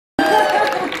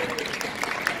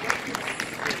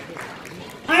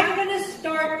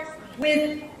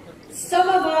with some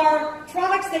of our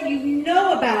products that you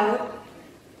know about,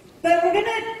 but we're going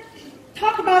to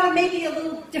talk about it maybe a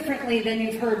little differently than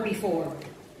you've heard before.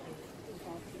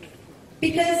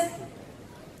 Because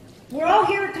we're all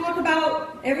here to talk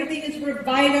about everything is Revita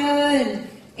and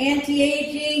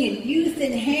anti-aging and youth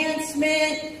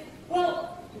enhancement.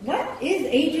 Well, what is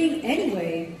aging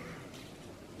anyway?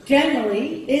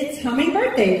 Generally, it's how many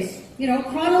birthdays,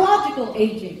 chronological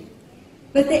aging.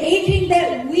 But the aging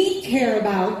that we care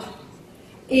about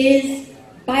is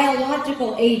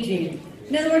biological aging.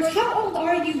 In other words, how old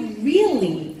are you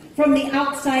really from the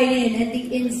outside in and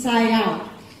the inside out?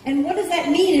 And what does that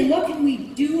mean, and what can we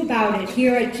do about it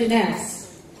here at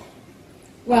Jeunesse?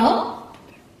 Well,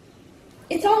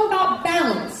 it's all about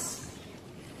balance.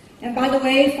 And by the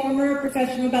way, former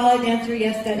professional ballet dancer,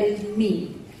 yes, that is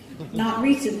me. Not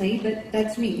recently, but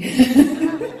that's me.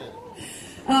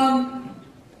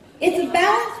 It's a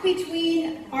balance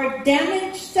between our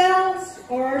damaged cells,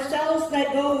 or our cells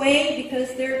that go away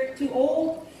because they're too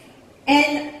old,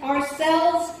 and our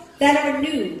cells that are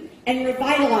new and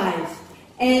revitalized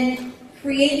and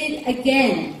created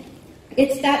again.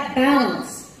 It's that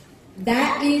balance.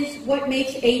 That is what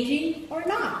makes aging or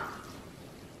not.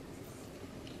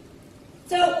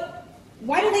 So,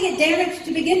 why do they get damaged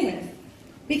to begin with?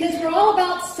 Because we're all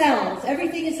about cells.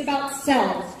 Everything is about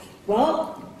cells.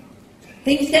 Well,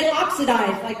 things get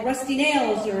oxidized, like rusty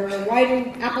nails, or why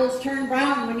do apples turn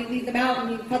brown when you leave them out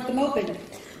and you cut them open?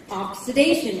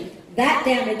 Oxidation. That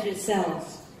damages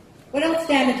cells. What else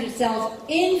damages cells?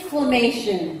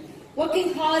 Inflammation. What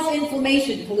can cause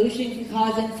inflammation? Pollution can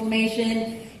cause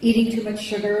inflammation. Eating too much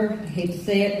sugar, I hate to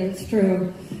say it, but it's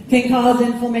true, can cause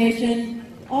inflammation.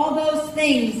 All those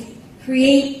things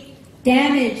create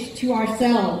damage to our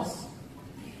cells.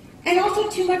 And also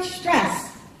too much stress.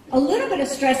 A little bit of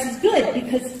stress is good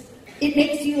because it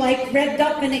makes you revved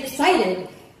up and excited.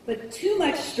 But too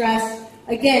much stress,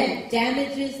 again,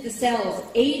 damages the cells,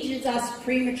 ages us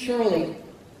prematurely.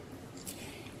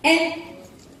 And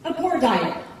a poor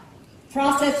diet.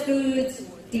 Processed foods,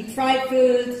 deep fried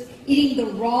foods, eating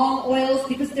the wrong oils,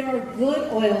 because there are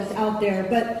good oils out there,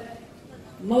 but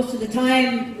most of the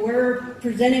time we're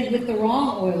presented with the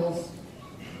wrong oils.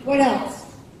 What else?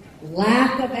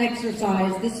 Lack of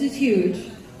exercise. This is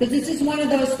huge, because this is one of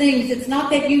those things, it's not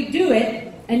that you do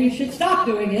it and you should stop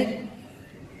doing it,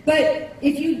 but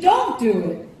if you don't do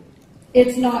it,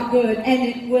 it's not good and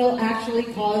it will actually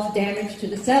cause damage to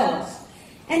the cells.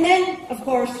 And then, of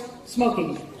course,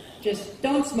 smoking. Just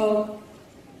don't smoke.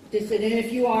 And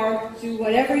if you are, do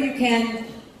whatever you can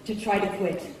to try to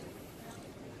quit.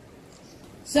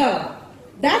 So,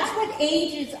 that's what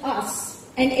ages us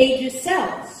and ages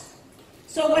cells.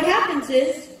 So what happens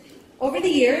is, over the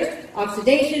years,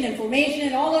 oxidation,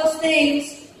 inflammation, all those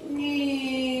things,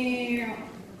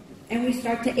 and we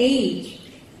start to age.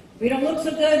 We don't look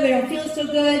so good, we don't feel so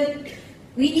good.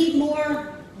 We need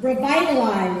more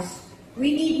revitalized.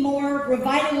 We need more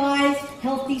revitalized,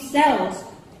 healthy cells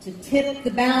to tip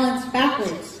the balance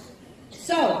backwards.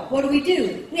 So, what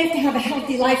do? We have to have a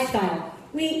healthy lifestyle.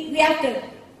 We have to,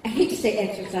 I hate to say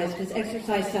exercise, because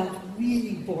exercise sounds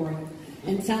really boring,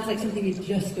 and it sounds like something you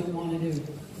just don't want to do.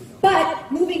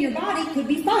 But moving your body could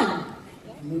be fun.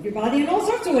 Move your body in all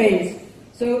sorts of ways.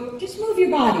 So, just move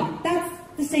your body. That's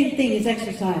the same thing as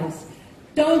exercise.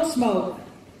 Don't smoke.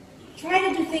 Try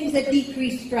to do things that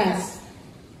decrease stress.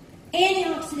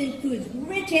 Antioxidant foods,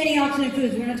 rich antioxidant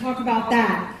foods, we're going to talk about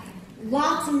that.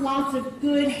 Lots and lots of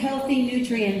good, healthy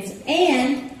nutrients,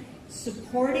 and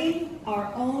supporting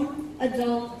our own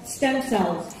adult stem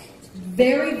cells. It's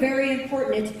very, very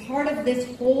important. It's part of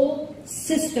this whole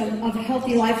system of a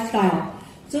healthy lifestyle.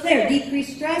 So there,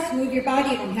 decrease stress, move your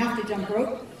body. You don't have to jump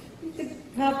rope. You could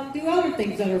do other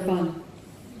things that are fun.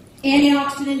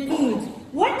 Antioxidant foods.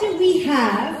 What do we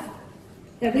have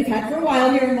that we've had for a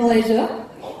while here in Malaysia?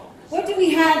 What do we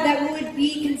have that would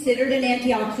be considered an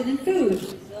antioxidant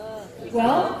food?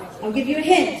 Well, I'll give you a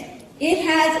hint. It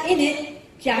has in it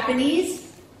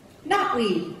Japanese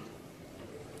knotweed.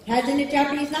 It has in it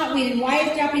Japanese knotweed. And why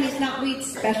is Japanese knotweed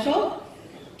special?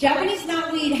 Japanese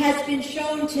knotweed has been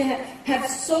shown to have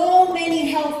so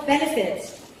many health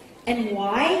benefits. And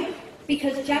why?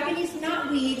 Because Japanese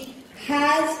knotweed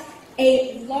has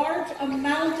a large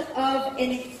amount of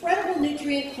an incredible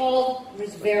nutrient called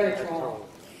resveratrol.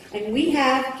 And we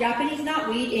have Japanese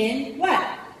knotweed in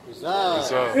what?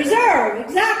 Reserve. Reserve,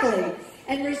 exactly.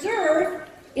 And reserve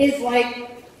is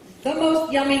like the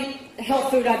most yummy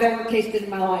health food I've ever tasted in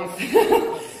my life.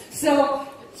 So,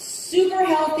 super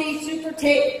healthy, super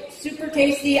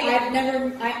tasty. I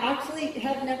actually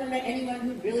have never met anyone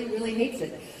who really, really hates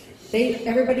it.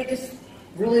 Everybody just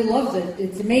really loves it.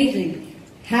 It's amazing.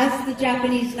 Has the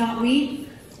Japanese knotweed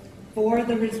for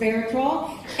the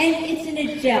resveratrol, and it's in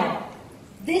a gel.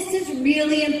 This is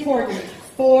really important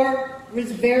for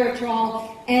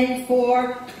resveratrol and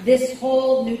for this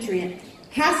whole nutrient.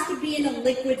 Has to be in a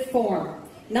liquid form.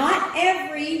 Not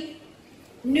every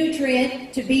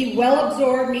nutrient to be well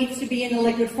absorbed needs to be in a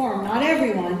liquid form. Not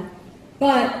everyone,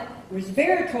 but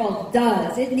resveratrol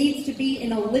does. It needs to be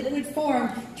in a liquid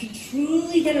form to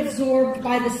truly get absorbed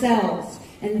by the cells.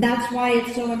 And that's why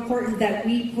it's so important that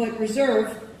we put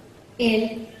Reserve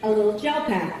in a little gel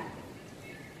pack.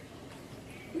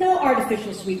 No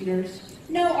artificial sweeteners,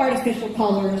 no artificial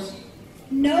colors,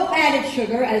 no added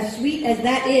sugar. As sweet as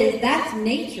that is, that's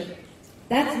nature.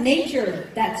 That's nature,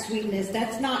 that sweetness.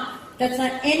 That's not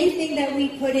anything that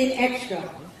we put in extra.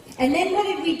 And then what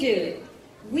did we do?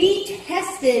 We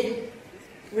tested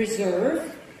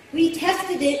Reserve. We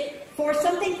tested it for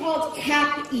something called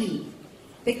CAP-E.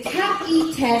 The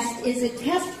CAP-E test is a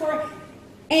test for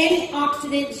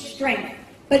antioxidant strength,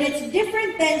 but it's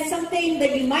different than something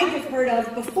that you might have heard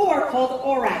of before called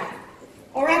ORAC.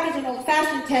 ORAC is an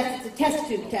old-fashioned test. It's a test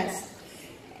tube test.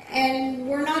 And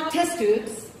we're not test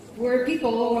tubes. We're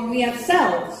people and we have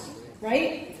cells,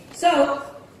 right? So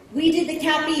we did the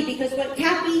CAP-E because what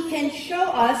CAP-E can show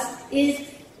us is,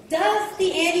 does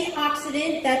the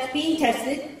antioxidant that's being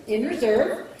tested in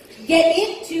Reserve get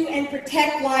into and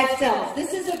protect live cells?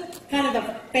 This is a kind of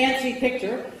a fancy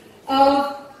picture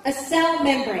of a cell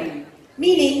membrane,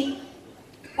 meaning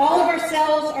all of our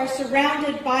cells are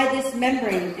surrounded by this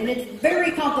membrane, and it's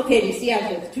very complicated. You see how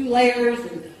there's 2 layers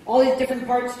and all these different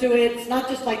parts to it. It's not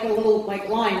just like a little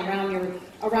line around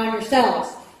your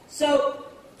cells. So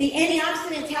the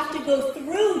antioxidants have to go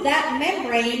through that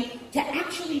membrane to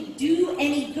actually do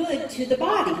any good to the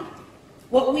body.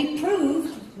 What we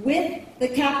proved with the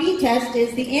CAP-E test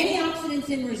is the antioxidants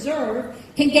in Reserve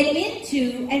can get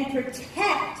into and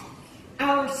protect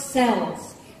our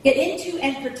cells, get into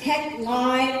and protect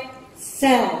live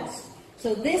cells.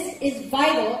 So this is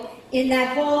vital in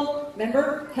that whole,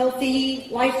 remember, healthy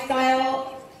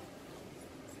lifestyle,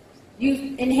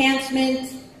 youth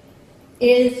enhancement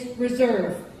is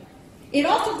Reserve. It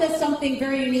also does something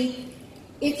very unique.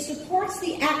 It supports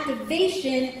the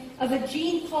activation of a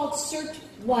gene called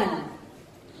SIRT1.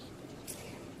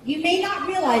 You may not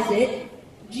realize it.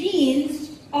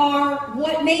 Genes are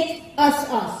what make us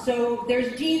us. So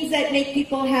there's genes that make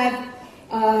people have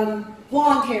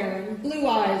blonde hair and blue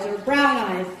eyes or brown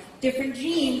eyes. Different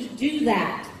genes do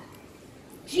that.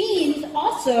 Genes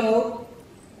also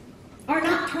are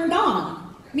not turned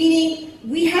on, meaning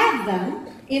we have them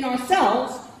in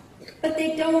ourselves, but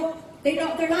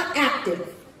they're not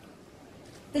active.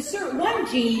 The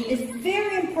SIRT1 gene is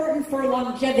very important for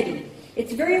longevity.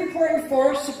 It's very important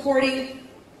for supporting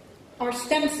our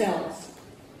stem cells.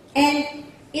 And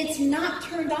it's not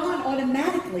turned on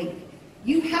automatically.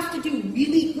 You have to do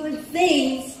really good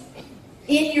things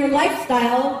in your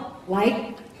lifestyle,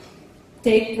 like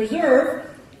take Reserve,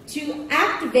 to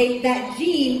activate that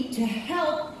gene to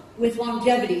help with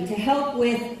longevity, to help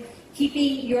with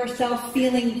keeping yourself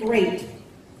feeling great.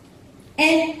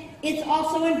 And it's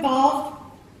also involved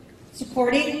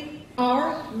supporting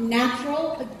our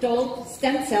natural adult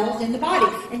stem cells in the body.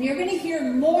 And you're going to hear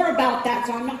more about that,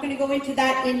 so I'm not going to go into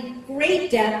that in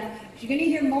great depth. You're going to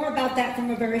hear more about that from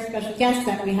a very special guest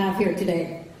that we have here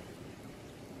today.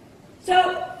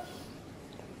 So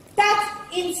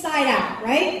that's inside out,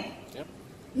 right? Yep.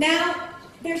 Now,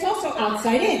 there's also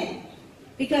outside in,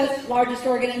 because largest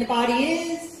organ in the body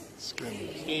is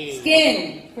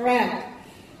skin, correct.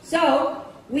 So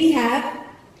we have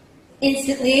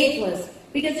instantly ageless,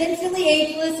 because instantly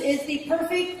ageless is the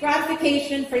perfect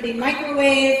gratification for the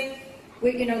microwave.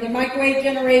 The microwave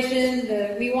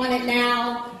generation. We want it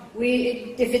now.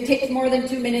 If it takes more than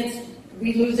 2 minutes,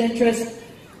 we lose interest.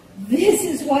 This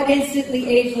is what instantly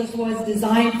ageless was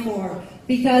designed for,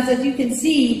 because as you can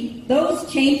see,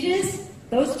 those changes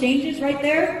right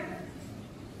there,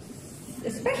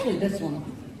 especially this one.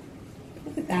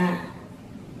 Look at that.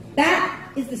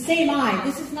 That is the same eye.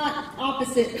 This is not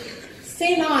opposite.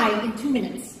 Same eye in 2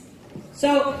 minutes.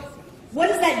 So what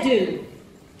does that do?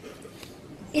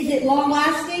 Is it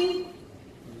long-lasting?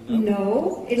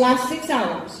 No. It lasts 6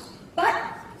 hours. But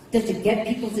does it get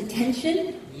people's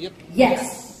attention? Yep.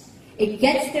 Yes. It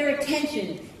gets their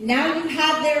attention. Now you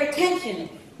have their attention.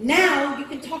 Now you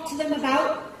can talk to them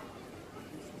about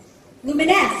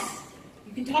Luminesse.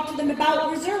 You can talk to them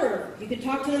about Reserve. You can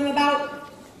talk to them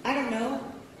about, I don't know,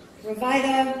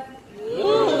 RevitaBlu.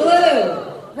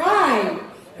 Right.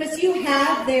 Because you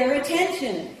have their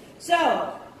attention.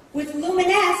 So with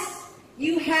Luminesse,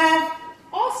 you have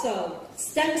also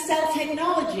Stem cell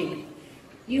technology.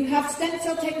 You have stem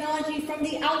cell technology from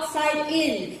the outside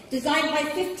in, designed by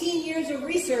 15 years of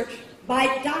research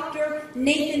by Dr.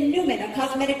 Nathan Newman, a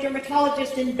cosmetic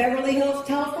dermatologist in Beverly Hills,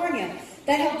 California,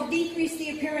 that helps decrease the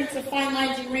appearance of fine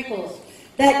lines and wrinkles.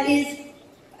 That is,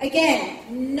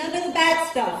 again, none of the bad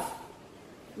stuff.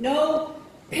 No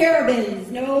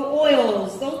parabens, no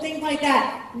oils, no things like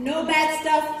that. No bad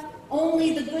stuff,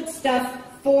 only the good stuff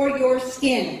for your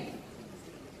skin.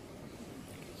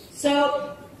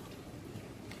 So,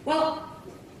 well,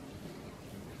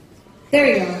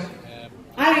 there you go.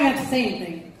 I don't even have to say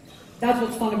anything. That's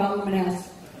what's fun about Luminous.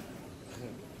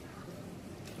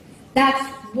 That's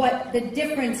what the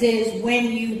difference is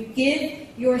when you give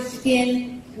your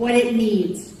skin what it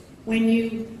needs. When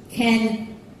you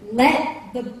can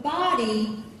let the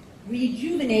body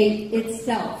rejuvenate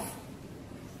itself.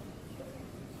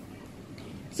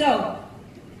 So,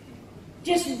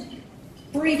 just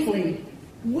briefly,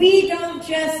 we don't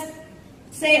just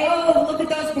say, oh, look at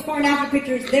those before and after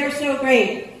pictures, they're so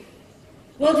great.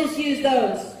 We'll just use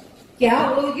those.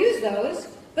 Yeah, we'll use those,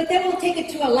 but then we'll take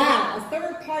it to a lab, a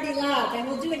third-party lab, and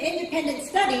we'll do an independent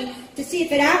study to see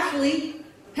if it actually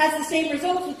has the same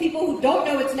results with people who don't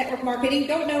know it's network marketing,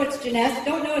 don't know it's Jeunesse,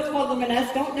 don't know it's called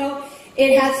Luminous, don't know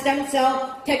it has stem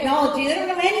cell technology. They don't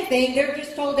know anything. They're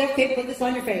just told, okay, put this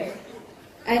on your face.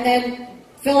 And then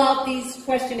fill out these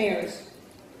questionnaires.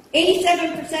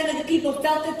 87% of the people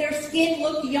felt that their skin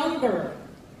looked younger.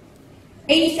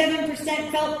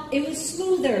 87% felt it was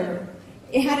smoother.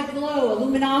 It had a glow, a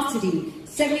luminosity.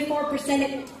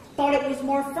 74% thought it was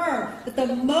more firm. But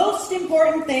the most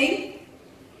important thing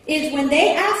is when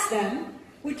they asked them,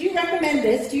 would you recommend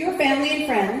this to your family and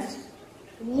friends?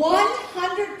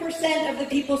 100% of the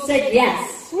people said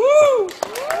yes. Woo!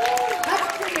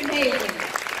 That's pretty amazing.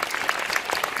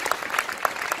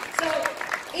 So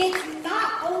it's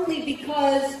not only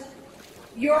because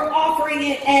you're offering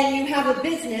it and you have a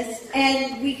business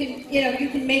and we can, you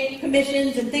can make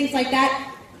commissions and things like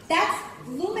that. That's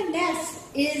Luminous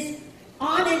is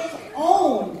on its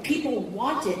own. People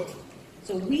want it.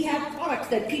 So we have products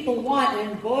that people want,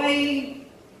 and boy,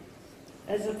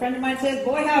 as a friend of mine says,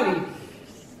 boy howdy.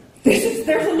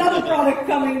 There's another product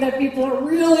coming that people are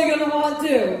really going to want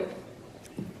too.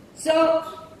 So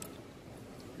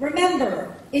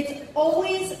remember, it's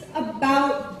always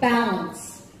about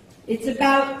balance. It's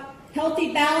about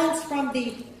healthy balance from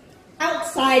the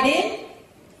outside in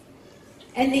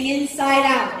and the inside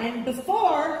out. And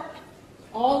before,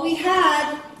 all we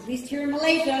had, at least here in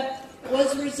Malaysia,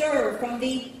 was reserved from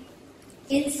the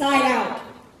inside out.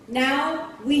 Now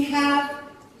we have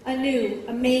a new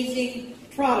amazing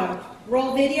product.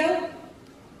 Roll video.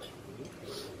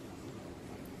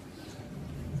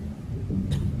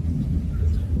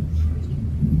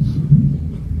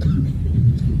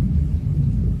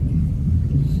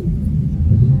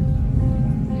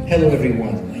 Hello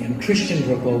everyone, I am Christian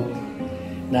Rocco.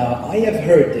 Now I have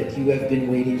heard that you have been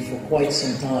waiting for quite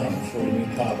some time for a new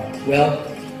product. Well,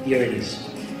 here it is.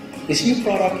 This new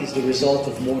product is the result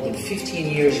of more than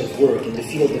 15 years of work in the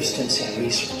field of stem cell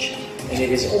research, and it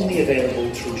is only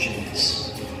available through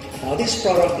Jeunesse. Now this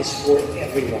product is for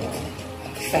everyone.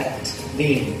 Fat,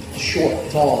 lean,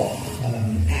 short, tall,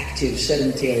 active,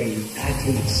 sedentary,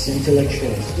 athletes,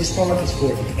 intellectuals. This product is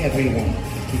for everyone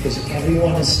because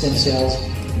everyone has stem cells,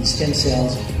 and stem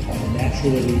cells are the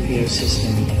natural repair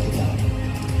system of the body.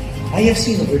 I have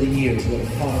seen over the years what a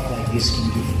product like this can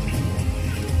do for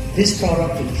people. This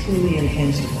product can truly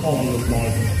enhance the quality of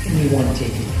life of anyone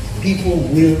taking it. People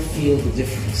will feel the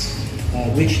difference,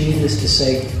 which, needless to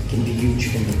say, can be huge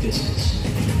for your business.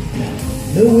 Now,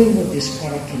 knowing what this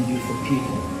product can do for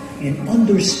people and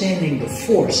understanding the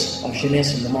force of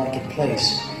Jeunesse in the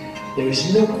marketplace, there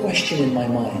is no question in my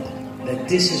mind that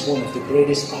this is one of the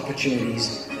greatest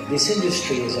opportunities that this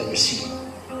industry has ever seen.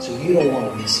 So you don't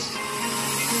want to miss it.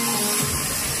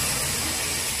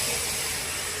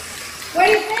 What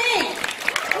do you think?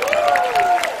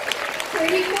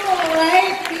 Pretty cool,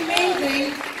 right?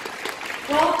 Amazing.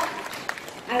 Well,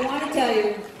 I want to tell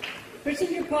you, Christian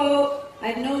Dupont,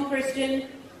 I've known Christian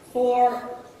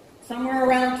for somewhere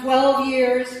around 12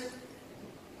 years.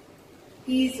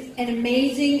 He's an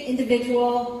amazing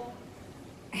individual.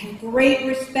 I have great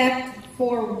respect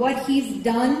for what he's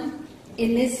done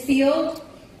in this field.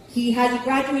 He has a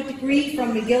graduate degree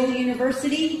from McGill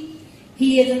University.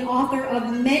 He is an author of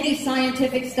many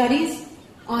scientific studies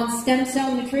on stem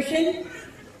cell nutrition.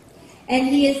 And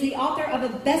he is the author of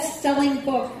a best-selling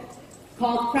book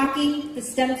called Cracking the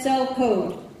Stem Cell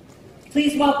Code.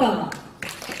 Please welcome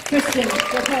Christian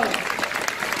Dupont.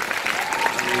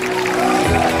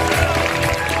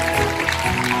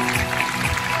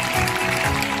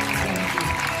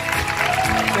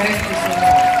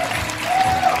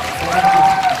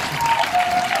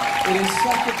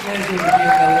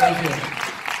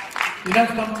 You know,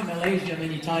 I've come to Malaysia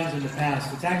many times in the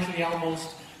past. It's actually almost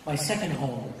my second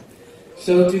home.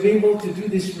 So to be able to do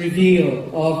this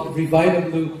reveal of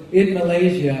RevitaBlu in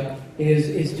Malaysia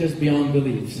is just beyond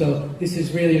belief. So this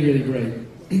is really, really great.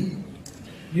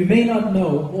 You may not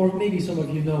know, or maybe some of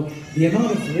you know, the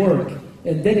amount of work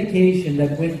and dedication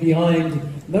that went behind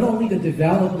not only the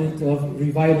development of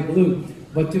RevitaBlu,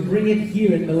 but to bring it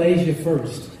here in Malaysia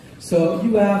first. So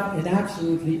you have an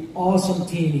absolutely awesome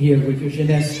team here with your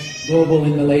Jeunesse Global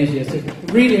in Malaysia. So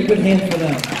really a good hand for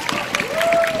them.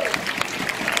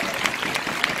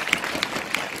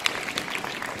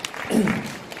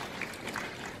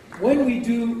 When we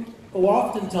do, or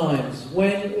oftentimes,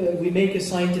 when we make a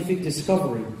scientific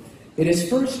discovery, it is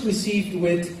first received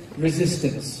with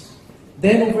resistance.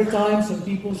 Then over time, some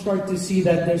people start to see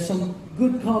that there's some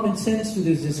good common sense to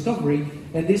this discovery,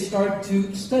 and they start to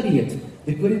study it.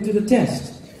 They put it to the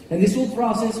test. And this whole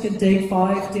process can take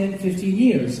 5, 10, 15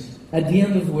 years, at the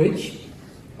end of which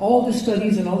all the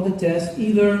studies and all the tests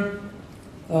either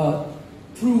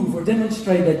prove or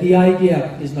demonstrate that the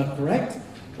idea is not correct,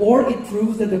 or it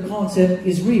proves that the concept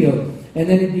is real, and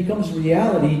then it becomes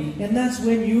reality, and that's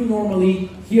when you normally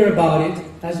hear about it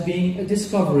as being a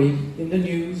discovery in the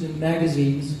news and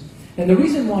magazines. And the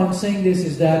reason why I'm saying this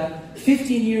is that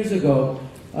 15 years ago,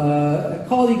 a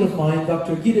colleague of mine,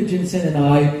 Dr. Gita Jensen, and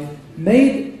I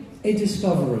made a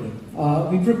discovery.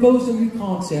 We proposed a new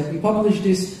concept. We published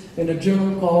this in a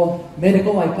journal called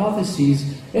Medical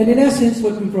Hypotheses, and in essence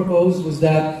what we proposed was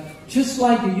that just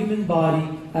like the human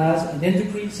body has an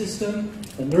endocrine system,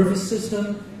 a nervous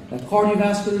system, a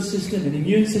cardiovascular system, an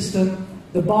immune system,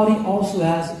 the body also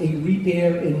has a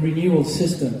repair and renewal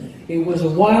system. It was a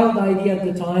wild idea at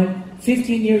the time.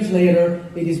 15 years later,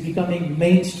 it is becoming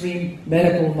mainstream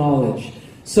medical knowledge.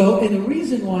 So, and the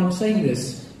reason why I'm saying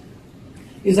this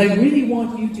is I really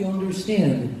want you to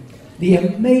understand the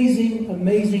amazing,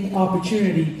 amazing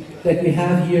opportunity that we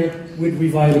have here with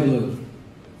RevitaBlu.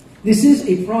 This is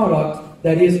a product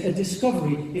that is a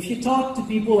discovery. If you talk to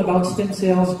people about stem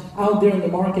cells out there in the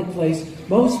marketplace,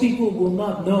 most people will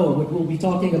not know what we'll be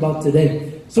talking about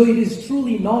today. So it is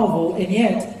truly novel, and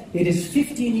yet it is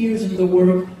 15 years in the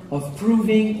work of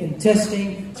proving and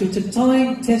testing. So it's a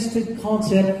time-tested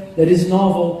concept that is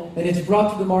novel, and it's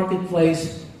brought to the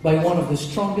marketplace by one of the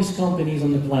strongest companies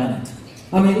on the planet.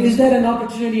 I mean, is that an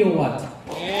opportunity or what?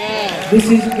 Yeah. This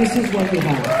is what we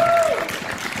have.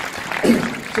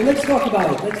 So let's talk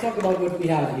about it. Let's talk about what we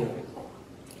have here.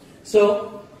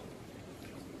 So,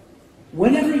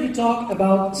 whenever you talk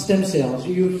about stem cells,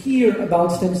 you hear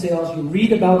about stem cells, you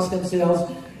read about stem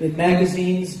cells in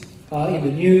magazines, in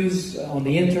the news, on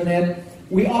the internet,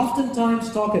 we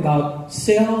oftentimes talk about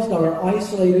cells that are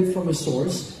isolated from a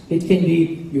source. It can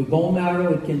be your bone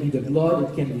marrow, it can be the blood,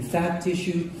 it can be fat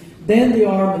tissue. Then they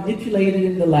are manipulated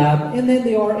in the lab, and then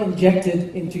they are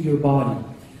injected into your body.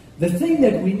 The thing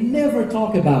that we never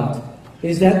talk about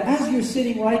is that as you're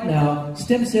sitting right now,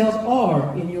 stem cells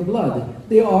are in your blood.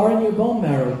 They are in your bone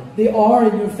marrow. They are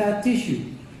in your fat tissue.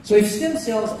 So if stem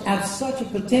cells have such a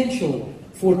potential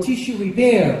for tissue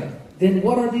repair, then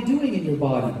what are they doing in your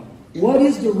body? What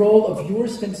is the role of your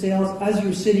stem cells as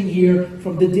you're sitting here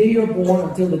from the day you're born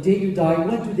until the day you die?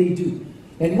 What do they do?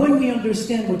 And when we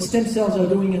understand what stem cells are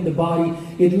doing in the body,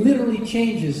 it literally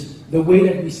changes the way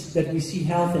that we see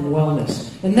health and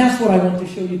wellness. And that's what I want to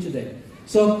show you today.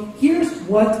 So here's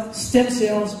what stem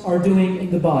cells are doing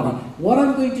in the body. What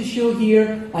I'm going to show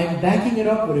here, I'm backing it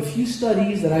up with a few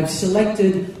studies that I've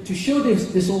selected to show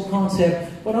this whole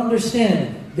concept. But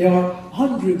understand, there are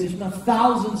hundreds, if not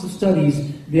thousands of studies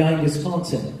behind this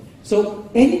concept. So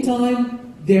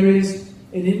anytime there is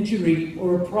an injury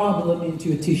or a problem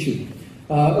into a tissue,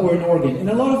 or an organ. And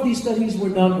a lot of these studies were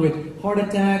done with heart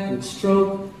attack, with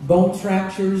stroke, bone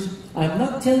fractures. I'm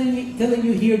not telling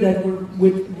you here that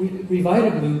with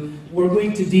RevitaBlu, we're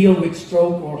going to deal with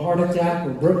stroke or heart attack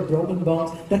or broken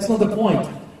bones. That's not the point.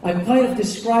 I'm kind of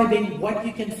describing what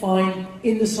you can find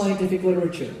in the scientific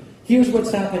literature. Here's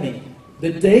what's happening.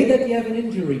 The day that you have an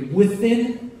injury,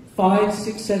 within 5,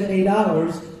 6, 7, 8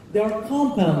 hours, there are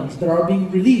compounds that are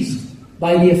being released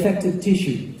by the affected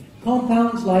tissue.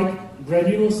 Compounds like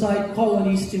granulocyte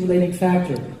colony stimulating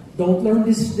factor. Don't learn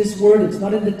this word. It's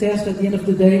not in the test at the end of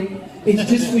the day. It's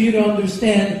just for you to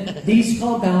understand these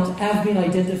compounds have been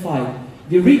identified.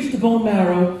 They reach the bone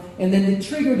marrow, and then they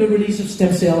trigger the release of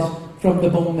stem cells from the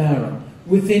bone marrow.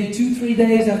 Within 2-3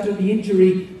 days after the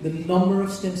injury, the number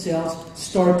of stem cells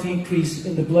start to increase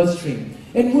in the bloodstream.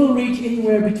 And will reach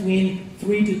anywhere between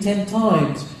 3 to 10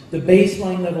 times the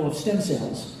baseline level of stem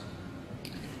cells.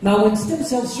 Now, when stem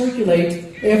cells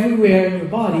circulate everywhere in your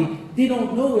body, they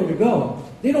don't know where to go.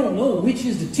 they don't know which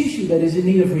is the tissue that is in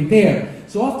need of repair.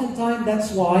 So oftentimes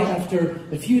that's why after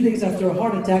a few days after a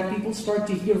heart attack, people start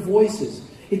to hear voices.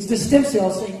 It's the stem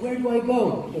cells saying, where do I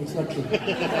go? No, it's not true.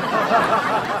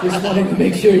 Just wanted to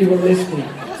make sure you were listening.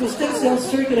 So stem cells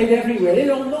circulate everywhere. They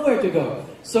don't know where to go.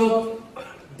 So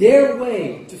their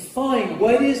way to find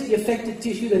what is the affected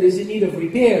tissue that is in need of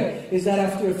repair is that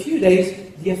after a few days,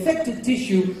 the affected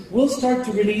tissue will start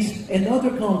to release another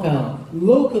compound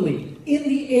locally in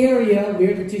the area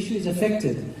where the tissue is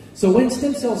affected. So when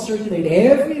stem cells circulate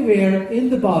everywhere in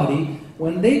the body,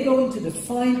 when they go into the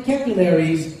fine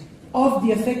capillaries of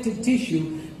the affected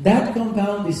tissue, that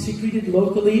compound is secreted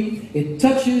locally, it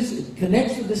touches, it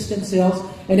connects with the stem cells,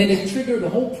 and then it triggers the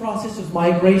whole process of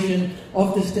migration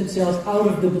of the stem cells out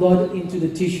of the blood into the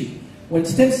tissue. When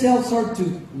stem cells start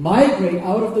to migrate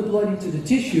out of the blood into the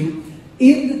tissue,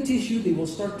 in the tissue they will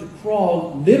start to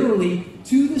crawl literally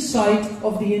to the site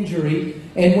of the injury,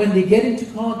 and when they get into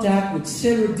contact with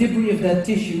cellular debris of that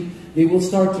tissue, they will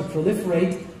start to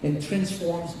proliferate and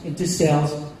transform into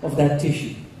cells of that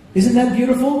tissue. Isn't that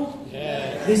beautiful?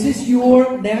 Yeah. This is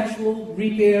your natural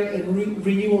repair and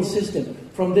renewal system.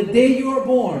 From the day you are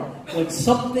born, when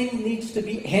something needs to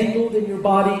be handled in your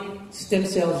body, stem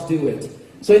cells do it.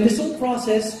 So in this whole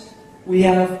process, we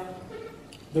have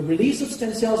the release of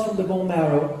stem cells from the bone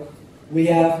marrow, we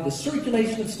have the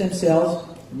circulation of stem cells,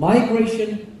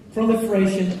 migration,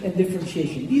 proliferation, and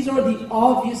differentiation. These are the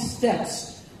obvious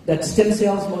steps that stem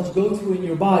cells must go through in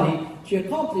your body to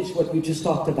accomplish what we just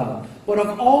talked about. But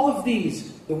of all of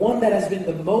these, the one that has been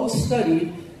the most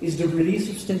studied is the release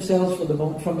of stem cells from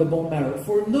the bone marrow.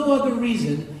 For no other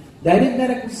reason that in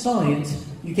medical science,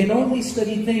 you can only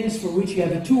study things for which you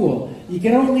have a tool. You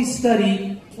can only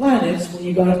study planets when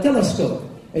you've got a telescope.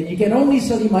 And you can only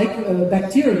study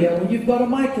bacteria when you've got a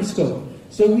microscope.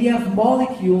 So we have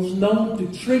molecules known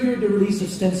to trigger the release of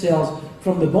stem cells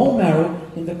from the bone marrow,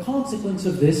 and the consequence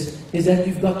of this is that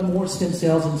you've got more stem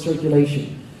cells in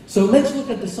circulation. So let's look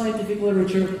at the scientific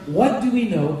literature. What do we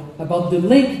know about the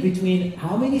link between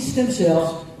how many stem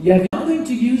cells you have? I'm going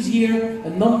to use here a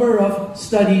number of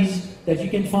studies that you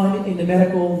can find in the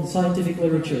medical and scientific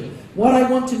literature. What I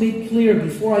want to make clear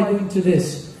before I go into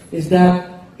this is that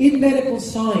in medical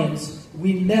science,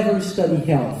 we never study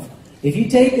health. If you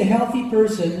take a healthy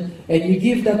person and you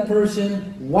give that person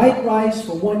white rice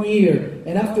for 1 year,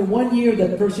 and after 1 year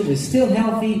that person is still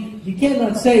healthy, you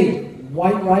cannot say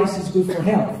white rice is good for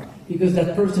health, because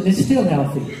that person is still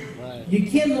healthy. Right. You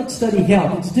cannot study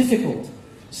health, it's difficult.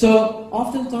 So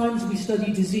oftentimes we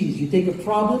study disease. You take a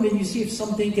problem and you see if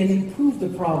something can improve the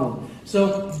problem.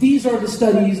 So these are the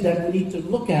studies that we need to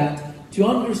look at to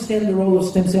understand the role of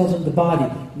stem cells in the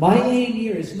body. My aim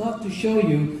here is not to show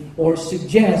you or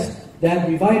suggest that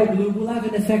RevitaBlu will have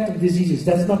an effect on diseases.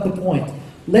 That's not the point.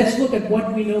 Let's look at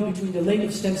what we know between the link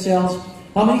of stem cells,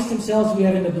 how many stem cells we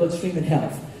have in the bloodstream, and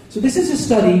health. So this is a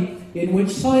study in which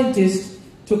scientists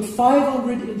took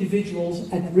 500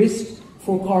 individuals at risk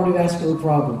for cardiovascular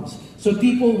problems. So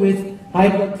people with high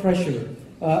blood pressure,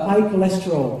 high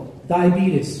cholesterol,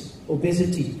 diabetes,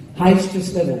 obesity, high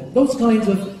stress level, those kinds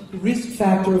of risk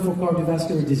factors for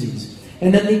cardiovascular disease.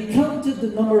 And then they counted the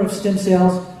number of stem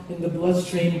cells in the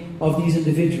bloodstream of these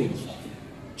individuals.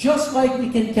 Just like we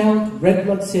can count red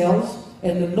blood cells,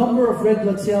 and the number of red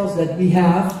blood cells that we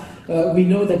have, we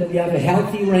know that we have a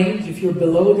healthy range. If you're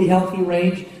below the healthy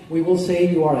range, we will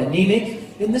say you are anemic.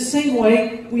 In the same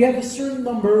way, we have a certain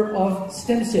number of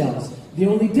stem cells. The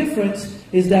only difference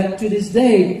is that to this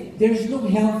day, there's no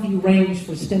healthy range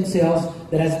for stem cells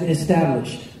that has been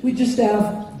established. We just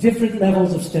have different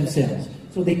levels of stem cells.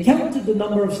 So they counted the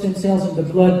number of stem cells in the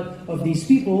blood of these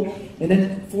people, and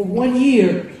then for 1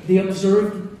 year, they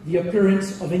observed the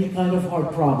occurrence of any kind of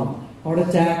heart problem. Heart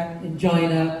attack,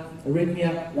 angina,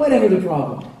 arrhythmia, whatever the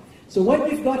problem. So what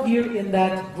we've got here in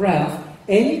that graph,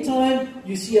 anytime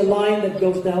you see a line that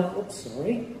goes down,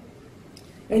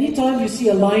 anytime you see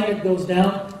a line that goes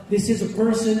down, this is a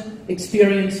person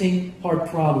experiencing heart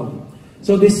problem.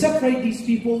 So they separate these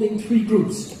people in 3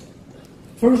 groups.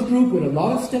 First group with a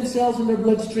lot of stem cells in their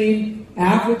bloodstream,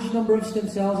 average number of stem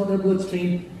cells in their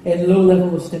bloodstream, and low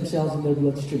level of stem cells in their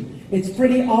bloodstream. It's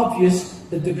pretty obvious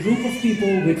that the group of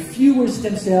people with fewer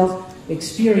stem cells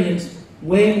experience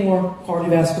way more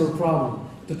cardiovascular problems.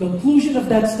 The conclusion of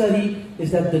that study is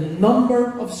that the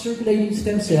number of circulating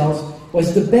stem cells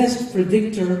was the best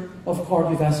predictor of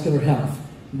cardiovascular health.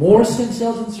 More stem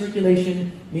cells in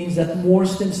circulation means that more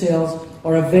stem cells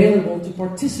are available to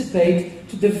participate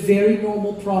to the very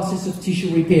normal process of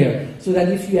tissue repair. So that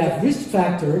if you have risk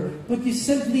factor, but you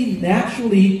simply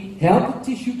naturally help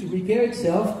the tissue to repair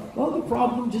itself, well, the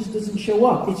problem just doesn't show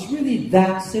up. It's really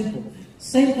that simple.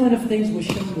 Same kind of things were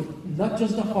shown with not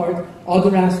just the heart,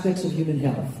 other aspects of human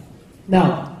health.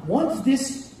 Now, once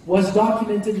this was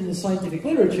documented in the scientific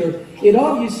literature, it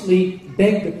obviously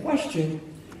begged the question,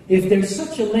 if there's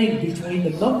such a link between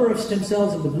the number of stem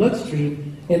cells in the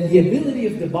bloodstream and the ability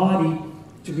of the body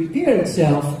to repair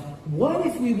itself, what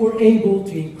if we were able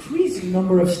to increase the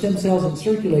number of stem cells in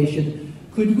circulation?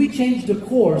 Could we change the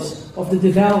course of the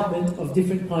development of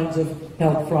different kinds of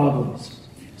health problems?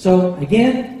 So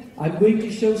again, I'm going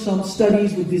to show some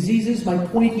studies with diseases. My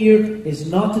point here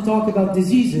is not to talk about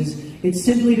diseases. It's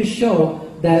simply to show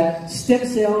that stem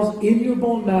cells in your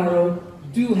bone marrow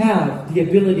do have the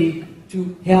ability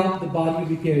to help the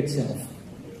body repair itself.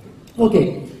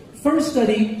 Okay, first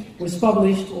study was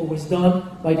published or was done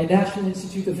by the National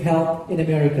Institute of Health in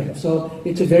America. So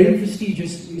it's a very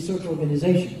prestigious research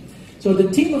organization. So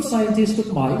the team of scientists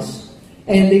took mice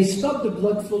and they stopped the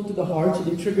blood flow to the heart, so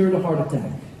they triggered a heart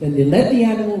attack. Then they let the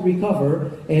animal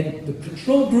recover, and the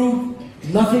control group,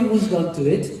 nothing was done to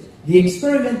it. The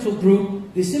experimental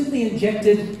group, they simply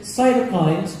injected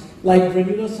cytokines like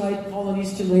granulocyte colony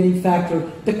stimulating factor,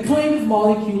 the kind of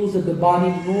molecules that the body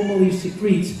normally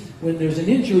secretes when there's an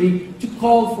injury to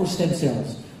call for stem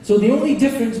cells. So the only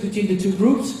difference between the two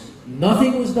groups,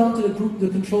 nothing was done to the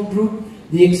control group.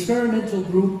 The experimental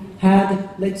group had,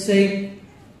 let's say,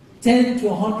 10 to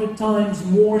 100 times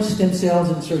more stem cells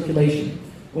in circulation.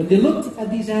 When they looked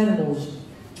at these animals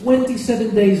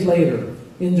 27 days later,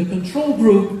 in the control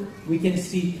group, we can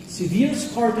see severe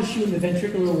scar tissue in the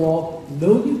ventricular wall,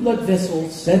 no new blood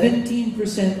vessels,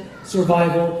 17%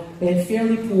 survival, and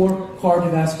fairly poor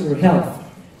cardiovascular health.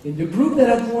 In the group that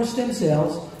had more stem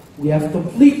cells, we have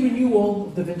complete renewal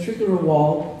of the ventricular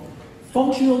wall,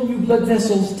 functional new blood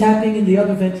vessels tapping in the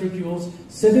other ventricules,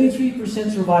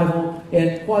 73% survival,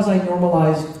 and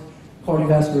quasi-normalized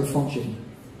cardiovascular function.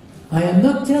 I am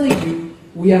not telling you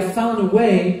we have found a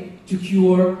way to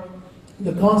cure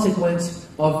the consequence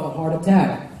of a heart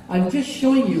attack. I'm just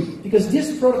showing you, because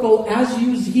this protocol, as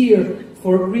used here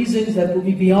for reasons that will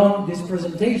be beyond this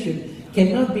presentation,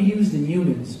 cannot be used in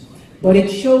humans. But it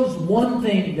shows one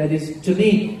thing that is, to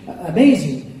me,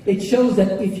 amazing. It shows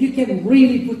that if you can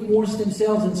really put more stem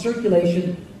cells in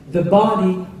circulation, the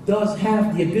body does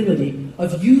have the ability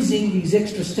of using these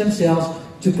extra stem cells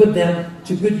to put them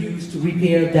to good use to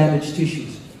repair damaged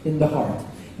tissues in the heart.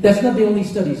 That's not the only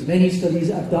studies. Many studies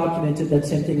have documented that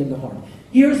same thing in the heart.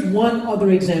 Here's one other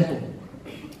example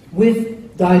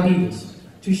with diabetes.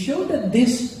 To show that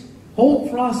this whole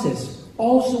process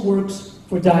also works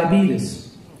for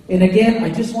diabetes. And again, I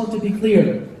just want to be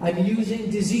clear. I'm using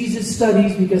diseases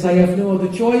studies because I have no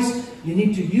other choice. You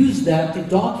need to use that to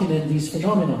document these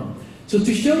phenomena. So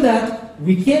to show that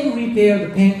we can repair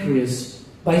the pancreas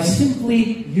by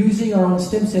simply using our own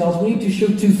stem cells, we need to show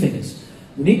two things.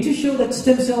 We need to show that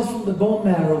stem cells from the bone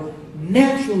marrow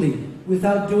naturally,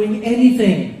 without doing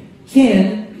anything,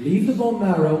 can leave the bone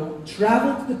marrow,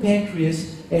 travel to the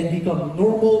pancreas, and become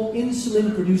normal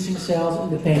insulin-producing cells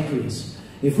in the pancreas.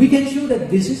 If we can show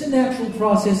that this is a natural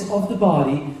process of the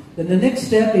body, then the next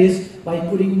step is, by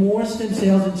putting more stem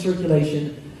cells in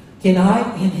circulation, can I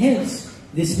enhance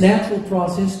this natural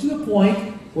process to a point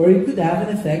where it could have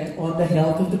an effect on the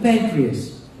health of the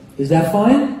pancreas? Is that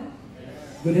fine?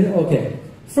 Good. Okay.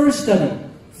 First study.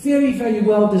 Very, very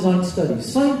well-designed study.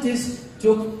 Scientists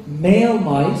took male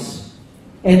mice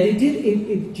and they did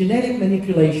a genetic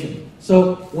manipulation.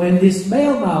 So when this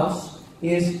male mouse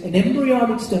is an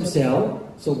embryonic stem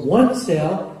cell, so one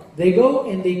cell, they go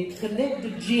and they connect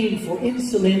the gene for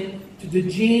insulin to the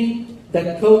gene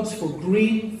that codes for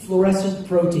green fluorescent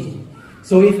protein.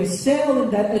 So if a cell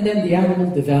in that, and then the animal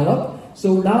develop,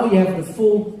 so now you have the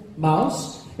full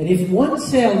mouse, and if one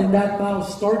cell in that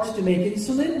mouse starts to make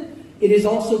insulin, it is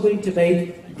also going to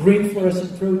make green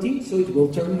fluorescent protein, so it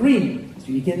will turn green.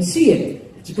 So you can see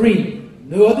it, it's green.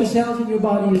 No other cells in your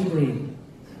body is green.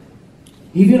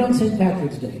 Even on St.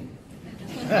 Patrick's Day.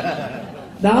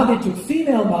 Now they took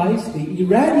female mice, they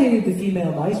irradiated the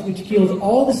female mice, which kills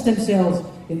all the stem cells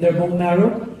in their bone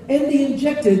marrow, and they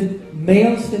injected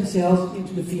male stem cells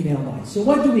into the female mice. So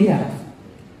what do we have?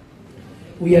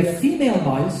 We have female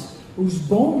mice whose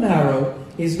bone marrow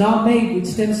is now made with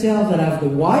stem cells that have the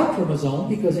Y chromosome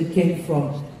because it came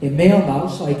from a male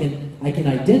mouse, so I can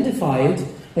identify it.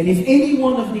 And if any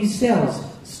one of these cells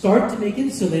start to make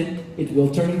insulin, it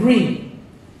will turn green.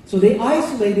 So they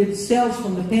isolated cells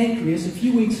from the pancreas a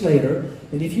few weeks later,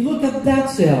 and if you look at that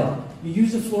cell, you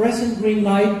use a fluorescent green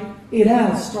light, it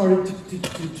has started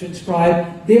to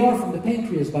transcribe. They are from the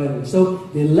pancreas, by the way. So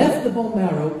they left the bone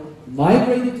marrow,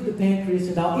 migrated to the pancreas,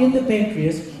 and now in the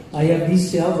pancreas, I have these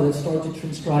cells that have started to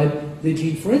transcribe the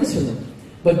gene for insulin.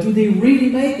 But do they really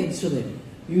make insulin?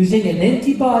 Using an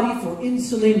antibody for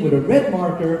insulin with a red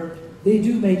marker, they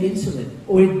do make insulin,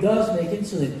 or it does make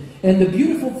insulin. And the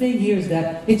beautiful thing here is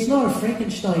that it's not a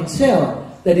Frankenstein cell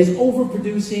that is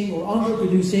overproducing or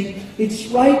underproducing. It's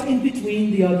right in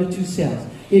between the other two cells.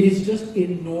 It is just a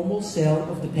normal cell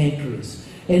of the pancreas.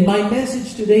 And my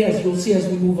message today, as you'll see as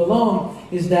we move along,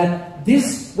 is that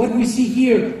this, what we see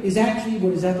here, is actually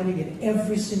what is happening in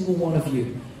every single one of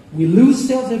you. We lose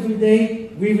cells every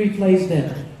day, we replace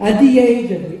them. At the age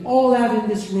that we all have in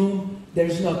this room,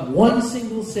 there's not one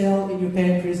single cell in your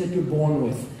pancreas that you're born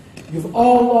with. You've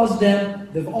all lost them,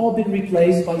 they've all been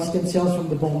replaced by stem cells from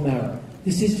the bone marrow.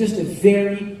 This is just a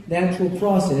very natural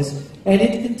process, and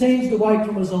it contains the Y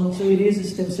chromosome, so it is a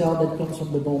stem cell that comes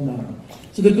from the bone marrow.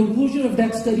 So the conclusion of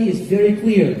that study is very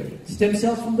clear. Stem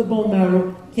cells from the bone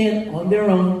marrow can, on their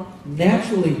own,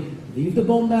 naturally leave the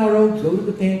bone marrow, go to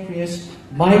the pancreas,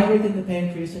 migrate in the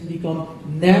pancreas, and become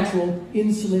natural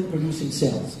insulin-producing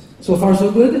cells. So far,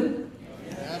 so good?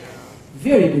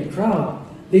 Very good crowd.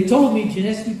 They told me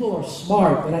genetics people are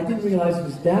smart, but I didn't realize it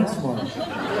was that smart.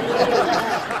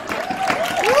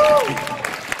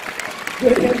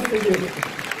 Good hands for you.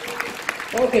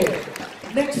 Okay,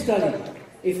 next study.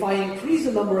 If I increase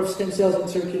the number of stem cells in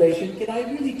circulation, can I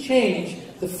really change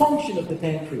the function of the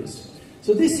pancreas?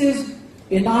 So this is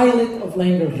an islet of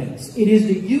Langerhans. It is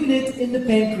the unit in the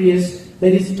pancreas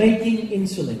that is making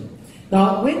insulin.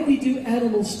 Now, when we do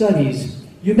animal studies,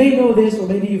 you may know this, or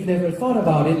maybe you've never thought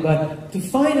about it, but to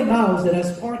find a mouse that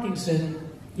has Parkinson,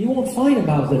 you won't find a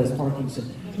mouse that has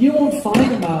Parkinson. You won't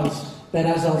find a mouse that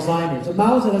has Alzheimer's. A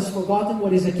mouse that has forgotten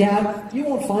what is a cat, you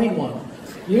won't find one.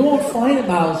 You won't find a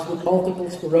mouse with multiple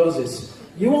sclerosis.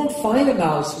 You won't find a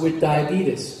mouse with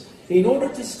diabetes. In order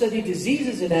to study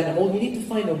diseases in animals, you need to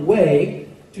find a way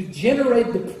to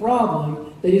generate the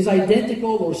problem that is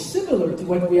identical or similar to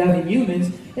what we have in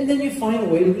humans, and then you find a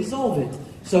way to resolve it.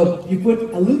 So you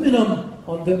put aluminum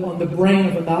on the brain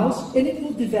of a mouse, and it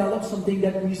will develop something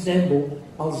that resembles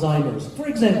Alzheimer's, for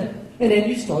example. And then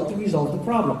you start to resolve the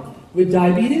problem. With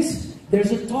diabetes,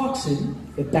 there's a toxin,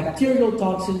 a bacterial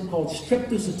toxin called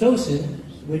streptozotocin.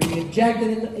 When you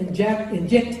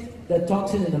inject that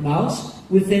toxin in a mouse,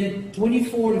 within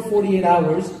 24 to 48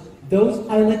 hours, those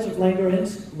islets of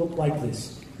Langerhans look like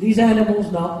this. These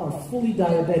animals now are fully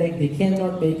diabetic. They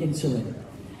cannot make insulin.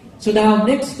 So now,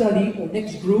 next study, or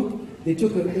next group, they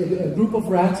took a group of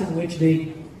rats in which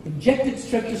they injected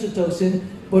streptozotocin,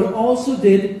 but also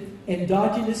did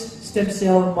endogenous stem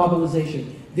cell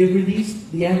mobilization. They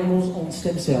released the animal's own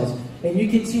stem cells. And you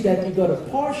can see that you got a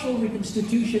partial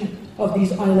reconstitution of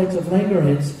these islets of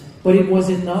Langerhans, but it was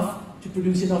enough to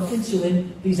produce enough insulin.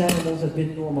 These animals have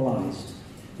been normalized.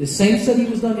 The same study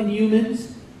was done in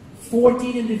humans.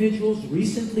 14 individuals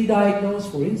recently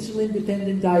diagnosed for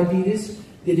insulin-dependent diabetes.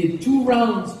 They did 2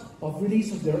 rounds of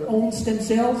release of their own stem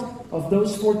cells. Of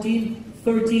those 14,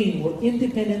 13 were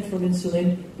independent from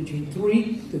insulin between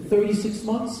 3 to 36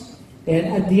 months.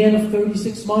 And at the end of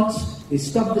 36 months, they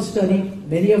stopped the study.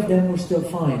 Many of them were still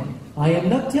fine. I am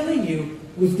not telling you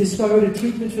we've discovered a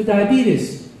treatment for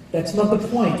diabetes. That's not the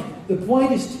point. The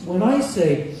point is, when I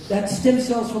say that stem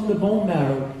cells from the bone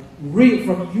marrow,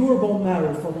 from your bone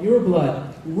marrow, from your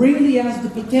blood, really has the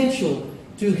potential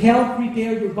to help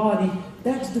repair your body,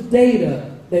 that's the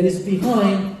data that is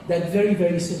behind that very,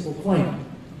 very simple claim.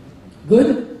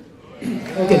 Good?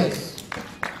 Okay.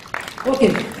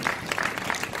 Okay.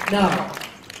 Now,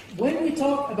 when we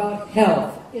talk about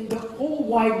health, in the whole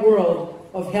wide world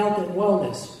of health and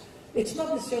wellness, it's not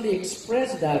necessarily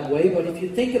expressed that way, but if you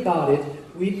think about it,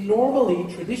 we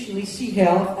normally, traditionally see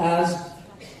health as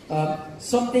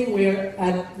something where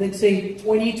at, let's say,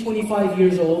 20, 25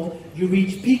 years old, you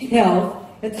reach peak health,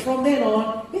 and from then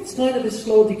on, it's kind of a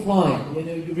slow decline. You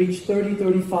know, you reach 30,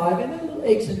 35, and then little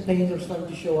aches and pains are starting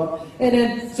to show up. And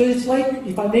then, so it's like,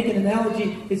 if I make an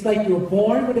analogy, it's like you're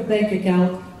born with a bank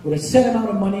account, with a set amount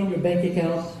of money in your bank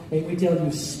account, and we tell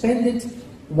you spend it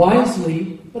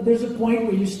wisely, but there's a point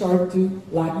where you start to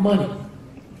lack money.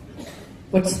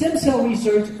 But stem cell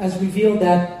research has revealed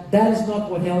that that is not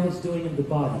what health is doing in the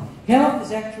body. Health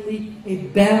is actually a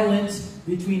balance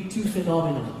between 2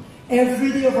 phenomena.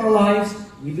 Every day of our lives,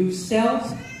 we lose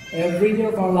cells. Every day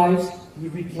of our lives, we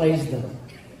replace them.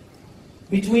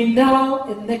 Between now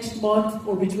and next month,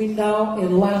 or between now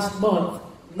and last month,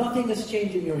 nothing has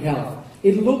changed in your health.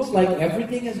 It looks like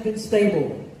everything has been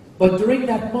stable. But during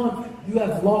that month, you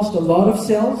have lost a lot of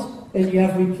cells, and you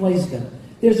have replaced them.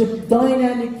 There's a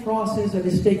dynamic process that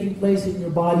is taking place in your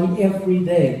body every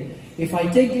day. If I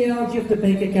take the analogy of the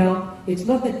bank account, it's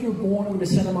not that you're born with a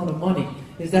set amount of money.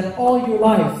 It's that all your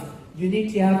life, you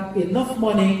need to have enough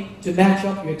money to match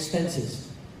up your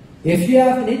expenses. If you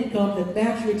have an income that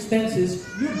matches your expenses,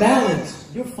 you're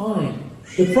balanced, you're fine.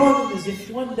 The problem is if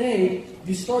one day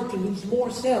you start to lose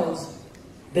more cells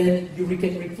than you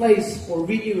can replace or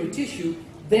renew your tissue,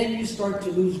 then you start to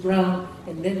lose ground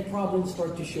and then problems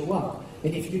start to show up.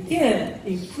 And if you can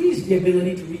increase the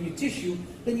ability to renew tissue,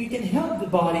 then you can help the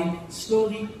body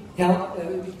slowly help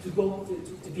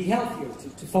to be healthier,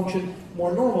 to function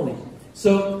more normally.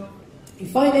 So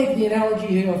if I make the analogy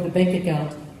here of the bank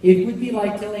account, it would be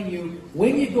like telling you,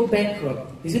 when you go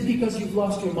bankrupt, is it because you've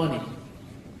lost your money?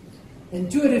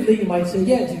 Intuitively, you might say,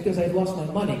 yeah, it's because I've lost my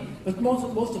money. But most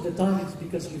of the time, it's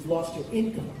because you've lost your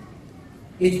income.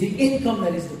 It's the income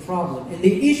that is the problem. And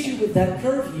the issue with that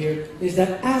curve here is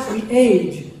that as we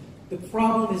age, the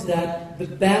problem is that the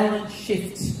balance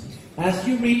shifts. As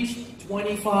you reach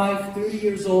 25, 30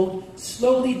 years old,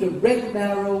 slowly the red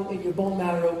marrow in your bone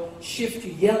marrow shift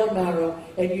to yellow marrow,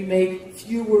 and you make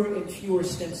fewer and fewer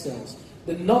stem cells.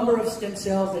 The number of stem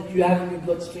cells that you have in your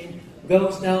bloodstream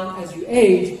goes down as you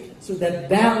age, so that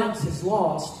balance is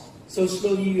lost. So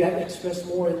slowly you have to express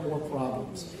more and more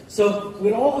problems. So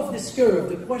with all of this curve,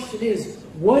 the question is,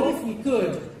 what if we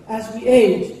could, as we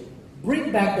age,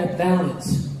 bring back that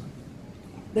balance?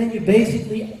 Then you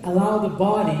basically allow the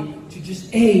body to just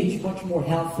age much more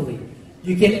healthily.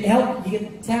 You can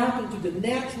tap into the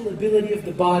natural ability of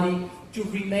the body to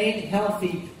remain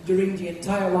healthy during the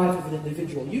entire life of an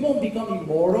individual. You won't become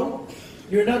immortal.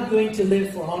 You're not going to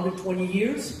live for 120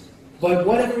 years. But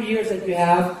whatever years that you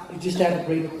have, you just have a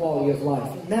greater quality of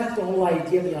life. And that's the whole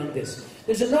idea behind this.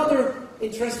 There's another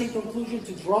interesting conclusion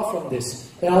to draw from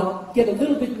this. And I'll get a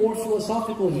little bit more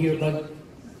philosophical here, but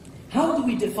how do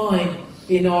we define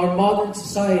in our modern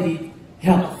society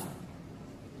health?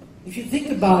 If you think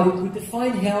about it, we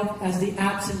define health as the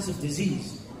absence of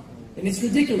disease. And it's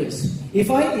ridiculous. If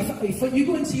you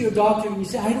go and see your doctor and you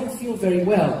say, I don't feel very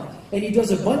well, and he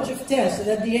does a bunch of tests, and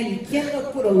at the end he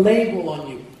cannot put a label on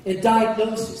you, a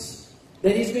diagnosis,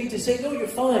 then he's going to say, no, you're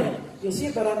fine. You'll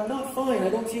say, but I'm not fine, I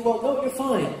don't feel well. No, you're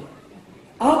fine.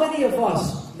 How many of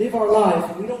us live our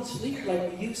life and we don't sleep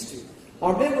like we used to?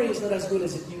 Our memory is not as good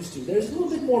as it used to. There's a little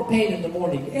bit more pain in the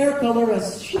morning. Air color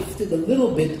has shifted a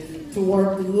little bit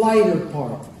toward the lighter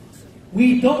part.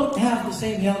 We don't have the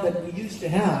same health that we used to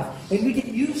have, and we get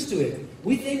used to it.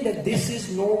 We think that this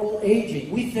is normal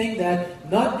aging. We think that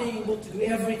not being able to do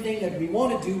everything that we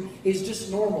want to do is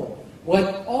just normal.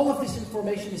 What all of this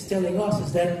information is telling us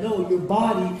is that no, your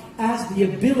body has the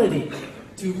ability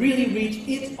to really reach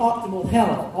its optimal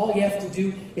health. All you have to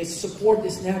do is support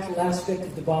this natural aspect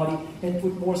of the body and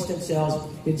put more stem cells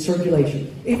in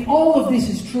circulation. If all of this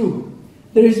is true,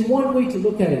 there is one way to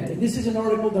look at it. And this is an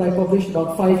article that I published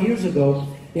about 5 years ago,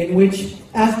 in which,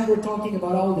 as we were talking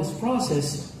about all this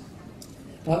process,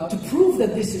 to prove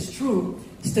that this is true,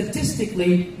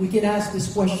 statistically, we can ask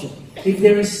this question. If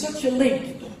there is such a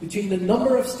link between the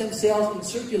number of stem cells in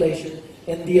circulation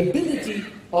and the ability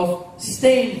of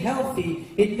staying healthy,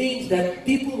 it means that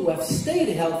people who have stayed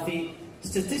healthy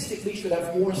statistically should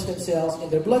have more stem cells in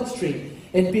their bloodstream.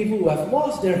 And people who have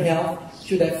lost their health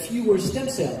should have fewer stem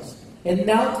cells. And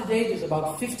now today there's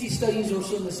about 50 studies or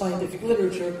so in the scientific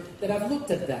literature that have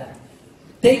looked at that.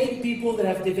 Taking people that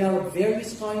have developed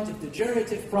various kinds of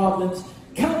degenerative problems,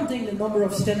 counting the number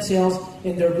of stem cells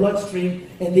in their bloodstream,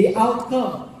 and the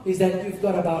outcome is that you've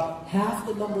got about half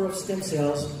the number of stem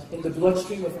cells in the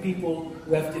bloodstream of people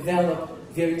who have developed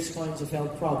various kinds of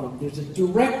health problems. There's a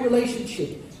direct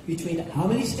relationship between how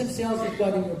many stem cells you've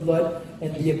got in your blood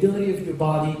and the ability of your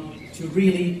body to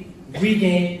really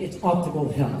regain its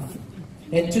optimal health.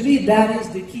 And to me, that is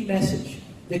the key message.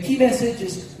 The key message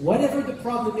is, whatever the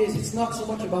problem is, it's not so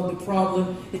much about the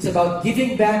problem, it's about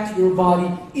giving back to your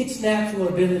body its natural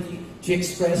ability to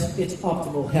express its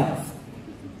optimal health.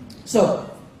 So,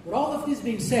 with all of this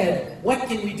being said, what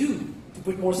can we do to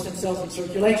put more stem cells in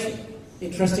circulation?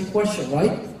 Interesting question,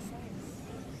 right?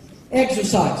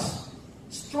 Exercise.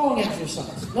 Strong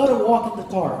exercise. Not a walk in the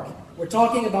park. We're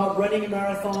talking about running a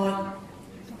marathon,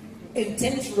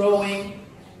 intense rowing,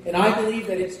 and I believe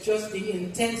that it's just the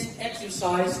intense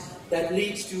exercise that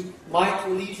leads to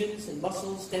microlesions and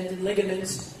muscles, tendon,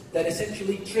 ligaments that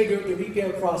essentially trigger the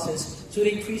repair process, so it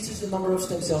increases the number of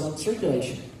stem cells in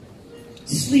circulation.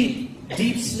 Sleep,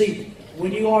 deep sleep.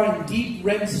 When you are in deep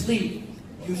REM sleep,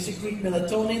 you secrete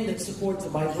melatonin that supports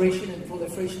the migration and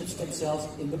proliferation of stem cells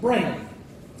in the brain.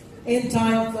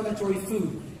 Anti-inflammatory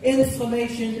food.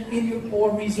 Inflammation in your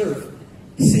core reserve.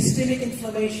 Systemic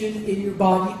inflammation in your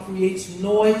body creates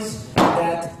noise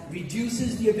that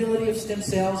reduces the ability of stem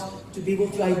cells to be able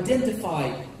to identify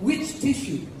which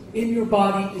tissue in your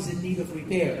body is in need of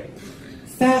repair.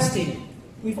 Fasting.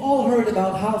 We've all heard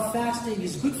about how fasting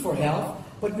is good for health.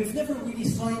 but we've never really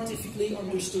scientifically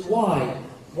understood why.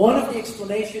 One of the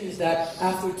explanations is that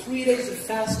after 3 days of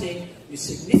fasting, you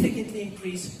significantly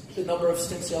increase the number of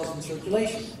stem cells in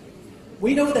circulation.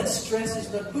 We know that stress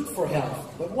is not good for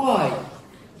health, but why?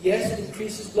 Yes, it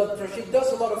increases blood pressure, it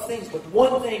does a lot of things, but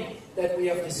one thing that we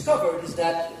have discovered is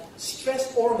that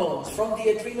stress hormones from the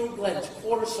adrenal glands,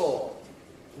 cortisol,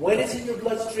 when it's in your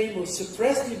bloodstream, will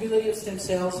suppress the ability of stem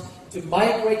cells to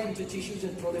migrate into tissues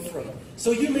and proliferate.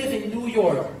 So you live in New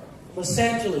York, Los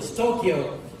Angeles,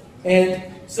 Tokyo, and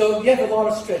so you have a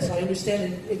lot of stress. I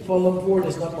understand in Kuala Lumpur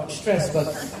there's not much stress, but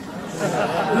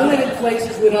you live in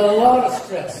places with a lot of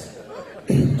stress.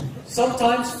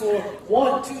 Sometimes for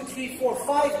 1, 2, 3, 4,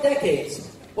 5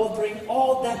 decades. But during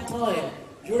all that time,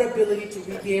 your ability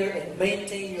to repair and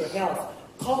maintain your health,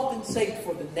 compensate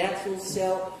for the natural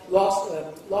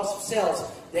loss of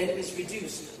cells, then is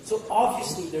reduced. So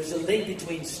obviously there's a link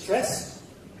between stress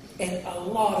and a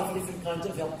lot of different kinds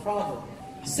of health problems.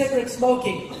 Cigarette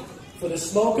smoking, for the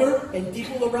smoker and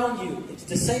people around you, it's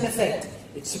the same effect.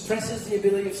 It suppresses the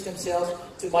ability of stem cells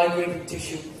to migrate in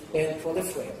tissue and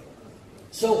proliferate.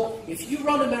 So, if you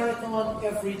run a marathon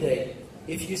every day,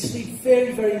 if you sleep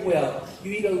very, very well,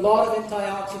 you eat a lot of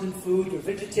antioxidant food, you're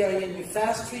vegetarian, you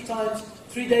fast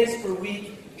 3 days per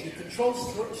week, you control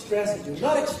stress, and you're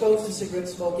not exposed to cigarette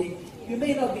smoking, you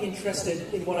may not be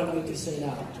interested in what I'm going to say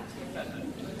now.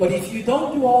 But if you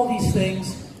don't do all these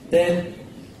things, then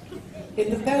in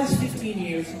the past 15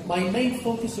 years, my main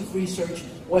focus of research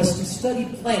was to study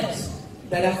plants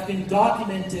that have been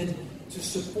documented to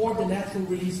support the natural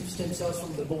release of stem cells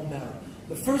from the bone marrow.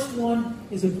 The first one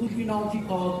is a gluconology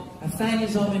called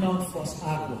Aphanizomenon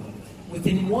aqua.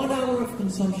 Within 1 hour of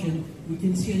consumption, we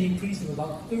can see an increase of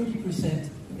about 30%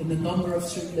 in the number of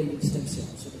circulating stem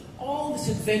cells. So all this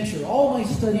adventure, all my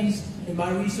studies and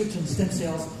my research on stem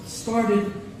cells started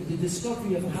with the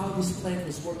discovery of how this plant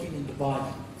was working in the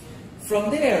body.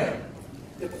 From there,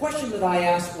 the question that I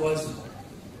asked was,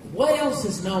 what else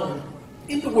is known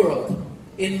in the world,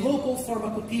 in local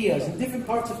pharmacopoeias in different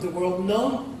parts of the world,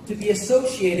 known to be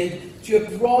associated to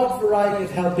a broad variety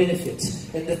of health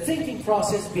benefits? And the thinking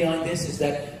process behind this is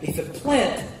that if a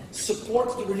plant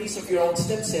supports the release of your own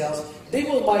stem cells, they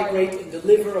will migrate in the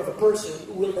liver of a person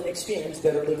who will then experience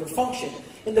better liver function,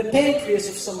 in the pancreas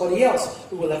of somebody else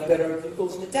who will have better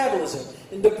glucose metabolism,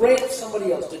 in the brain of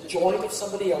somebody else, the joint of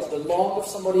somebody else, the lung of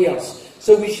somebody else.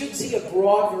 So we should see a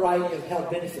broad variety of health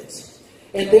benefits.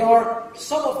 And there are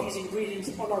some of these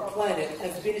ingredients on our planet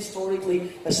have been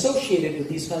historically associated with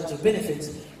these kinds of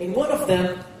benefits. And one of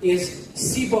them is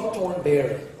sea buckthorn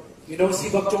berry. You know sea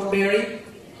buckthorn berry?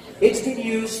 It's been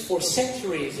used for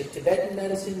centuries in Tibetan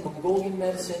medicine, Mongolian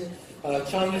medicine,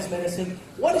 Chinese medicine.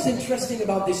 What is interesting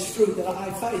about this fruit that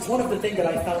I find, it's one of the things that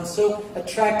I found so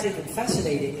attractive and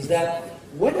fascinating, is that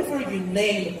whenever you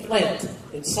name a plant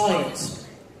in science,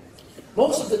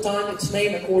 most of the time it's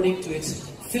named according to its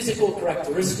physical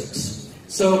characteristics.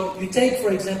 So you take,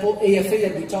 for example, AFA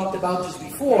that we talked about just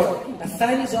before.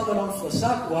 Aphanizomenon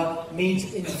aqua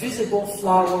means invisible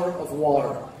flower of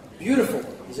water. Beautiful,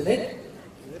 isn't it?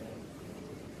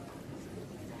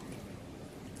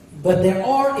 But there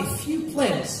are a few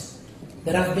plants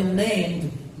that have been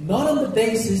named not on the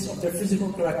basis of their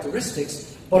physical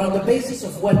characteristics, but on the basis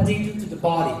of what they do to the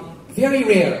body. Very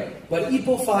rare, but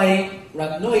Hippophae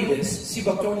rhamnoides, sea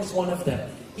buckthorn is one of them.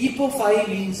 Hippophae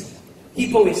means,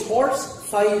 hippo is horse,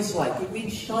 phae is like. It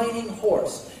means shining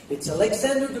horse. It's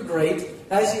Alexander the Great,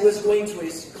 as he was going through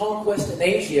his conquest in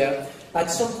Asia. At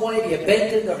some point, he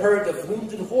abandoned a herd of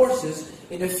wounded horses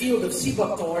in a field of sea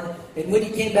buckthorn, and when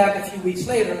he came back a few weeks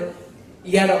later,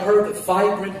 he had a herd of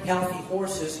vibrant, healthy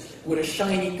horses with a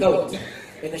shiny coat.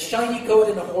 And a shiny coat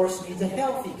in a horse means a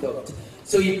healthy coat.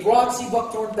 So he brought sea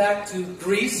buckthorn back to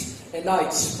Greece, and now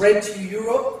it's spread to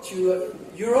Europe, to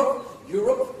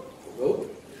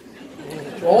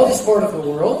all this part of the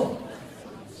world.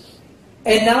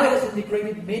 And now it has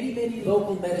integrated many, many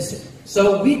local medicine.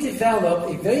 So we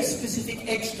developed a very specific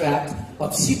extract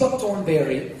of sea buckthorn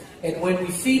berry, and when we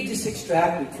feed this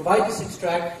extract, we provide this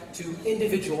extract to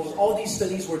individuals. All these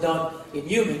studies were done in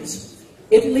humans.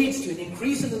 It leads to an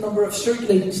increase in the number of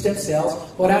circulating stem cells,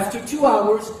 but after 2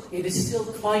 hours, it is still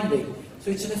climbing. So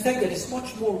it's an effect that is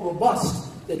much more robust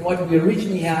than what we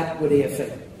originally had with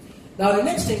AFA. Now the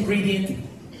next ingredient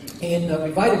in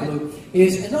RevitaBlu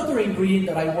is another ingredient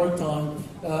that I worked on.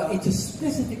 It's a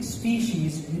specific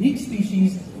species, unique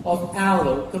species of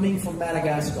aloe coming from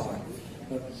Madagascar.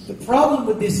 The problem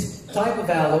with this type of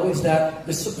aloe is that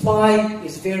the supply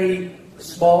is very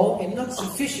small and not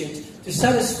sufficient to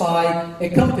satisfy a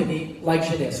company like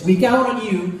Jeunesse. We count on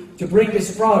you to bring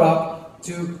this product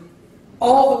to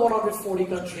all the 140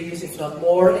 countries, if not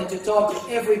more, and to talk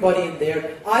to everybody in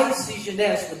there. I see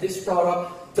Jeunesse with this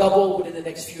product double within the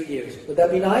next few years. Would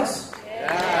that be nice?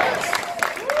 Yes.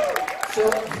 So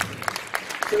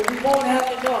we won't have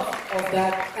enough of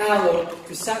that aloe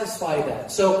to satisfy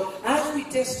that. So as we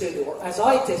tested, or as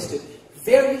I tested,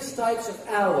 various types of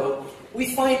aloe,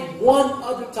 we find one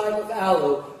other type of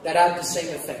aloe that had the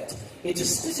same effect. It's a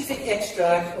specific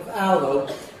extract of aloe,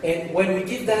 and when we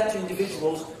give that to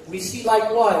individuals, we see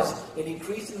likewise an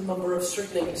increase in the number of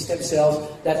circulating stem cells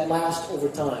that last over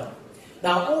time.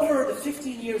 Now, over the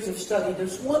 15 years of study,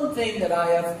 there's one thing that I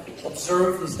have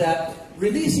observed is that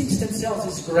releasing stem cells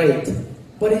is great,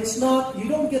 but it's not, you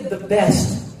don't get the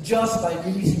best just by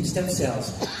releasing stem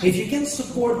cells. If you can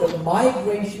support the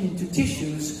migration into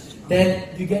tissues, then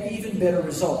you get even better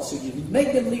results. So you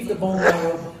make them leave the bone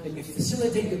marrow and you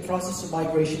facilitate the process of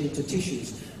migration into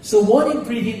tissues. So one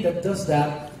ingredient that does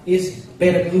that is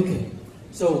beta-glucan.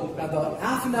 So about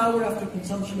half an hour after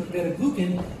consumption of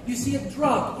beta-glucan, you see a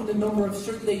drop in the number of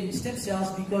circulating stem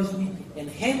cells because we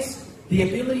enhance the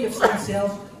ability of stem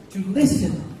cells to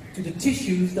listen to the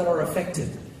tissues that are affected.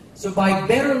 So by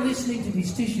better listening to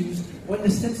these tissues, when the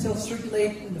stem cells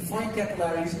circulate in the fine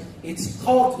capillaries, it's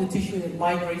called to the tissue and it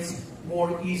migrates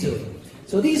more easily.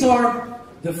 So these are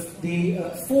the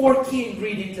 4 key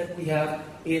ingredients that we have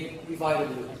in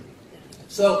RevitaBlu.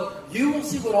 So you will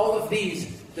see with all of these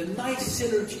the nice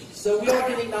synergy. So we are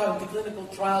getting now into clinical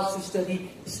trials to study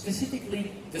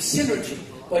specifically the synergy.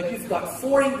 But you've got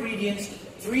 4 ingredients,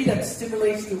 3 that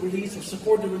stimulates the release or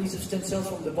support the release of stem cells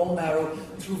from the bone marrow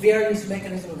through various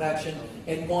mechanisms of action,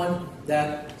 and 1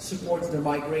 that supports their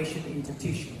migration into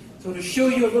tissue. So to show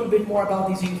you a little bit more about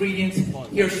these ingredients,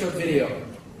 here's a short video.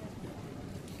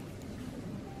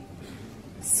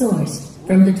 Sourced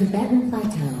from the Tibetan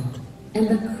Plateau and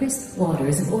the crisp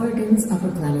waters of Oregon's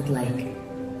Upper Klamath Lake,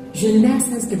 Jeunesse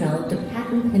has developed a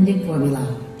patent-pending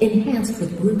formula enhanced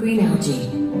with blue-green algae,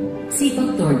 sea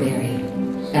buckthornberry,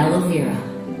 aloe vera,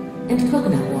 and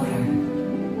coconut water.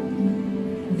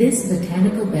 This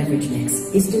botanical beverage mix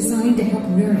is designed to help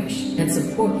nourish and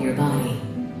support your body.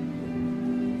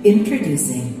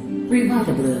 Introducing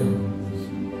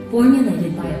RevitaBlu.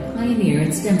 Formulated by a pioneer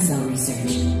in stem cell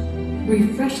research,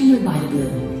 refreshing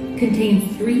RevitaBlu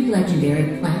contains 3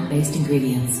 legendary plant-based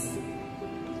ingredients.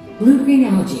 Blue-green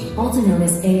algae, also known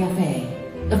as AFA,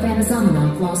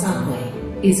 Aphanizomenon floss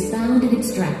aquae, is found and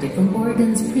extracted from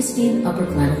Oregon's pristine Upper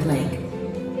Klamath Lake.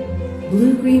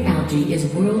 Blue-green algae is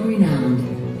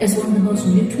world-renowned as one of the most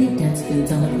nutrient-dense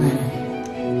foods on the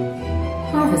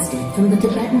planet. Harvested from the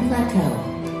Tibetan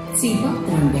Plateau, sea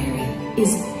buckthornberry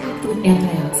is packed with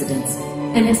antioxidants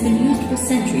and has been used for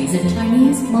centuries in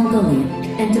Chinese, Mongolian,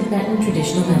 and Tibetan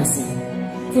traditional medicine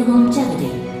for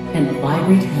longevity and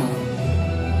vibrant health.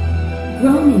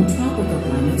 Grown in tropical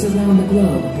climates around the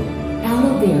globe,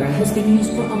 aloe vera has been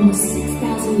used for almost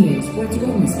 6,000 years for its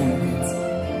wellness benefits.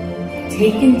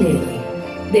 Taken daily,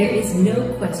 there is no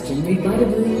question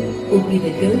RevitaBlu will be the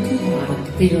go-to product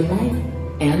for your life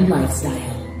and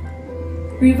lifestyle.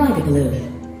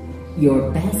 RevitaBlu, your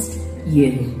best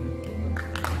you.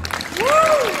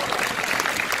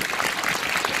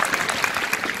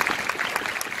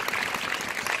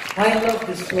 I love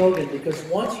this slogan because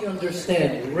once you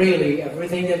understand really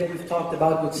everything that we've talked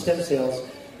about with stem cells,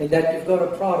 and that you've got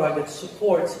a product that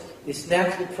supports this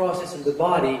natural process in the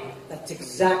body, that's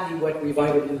exactly what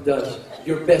RevitaBlu does.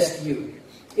 Your best you.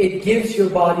 It gives your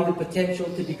body the potential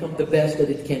to become the best that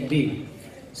it can be.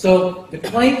 So the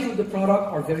claims of the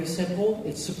product are very simple.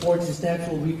 It supports this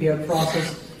natural repair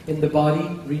process in the body,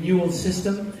 renewal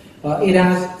system. It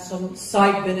has some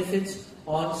side benefits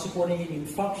on supporting immune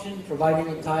function,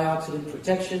 providing antioxidant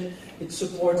protection. It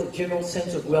supports a general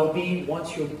sense of well-being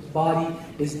once your body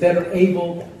is better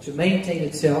able to maintain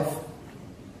itself.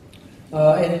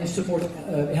 And it supports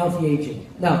healthy aging.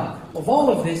 Now, of all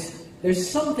of this, there's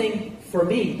something for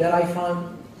me that I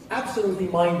found absolutely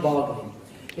mind-boggling,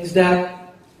 is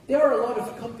that there are a lot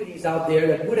of companies out there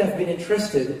that would have been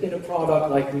interested in a product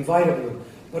like RevitaBlu.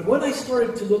 But when I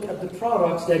started to look at the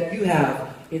products that you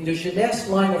have in the Jeunesse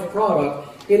line of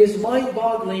product, it is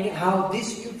mind-boggling how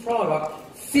this new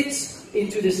product fits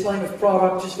into this line of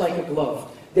product just like a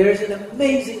glove. There is an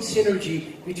amazing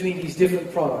synergy between these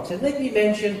different products. And let me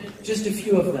mention just a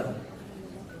few of them.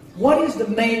 What is the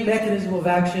main mechanism of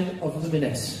action of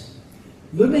Luminesse?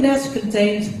 Luminesse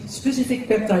contains specific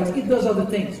peptides. It does other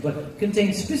things, but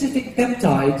contains specific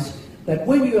peptides that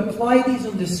when you apply these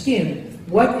on the skin,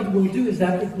 what it will do is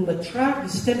that it will attract the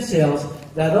stem cells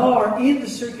that are in the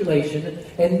circulation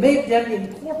and make them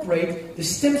incorporate the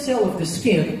stem cell of the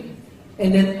skin,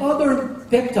 and then other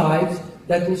peptides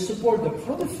that will support the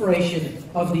proliferation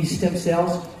of these stem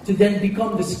cells to then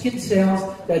become the skin cells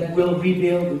that will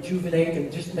rebuild, rejuvenate, and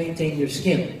just maintain your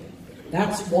skin.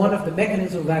 That's one of the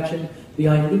mechanisms of action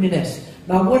behind Lumines.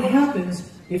 Now, what happens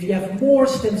if you have more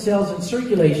stem cells in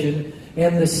circulation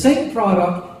and the same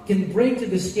product can bring to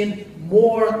the skin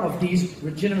more of these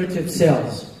regenerative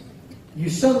cells? You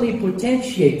suddenly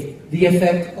potentiate the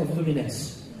effect of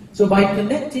Lumines. So by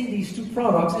connecting these two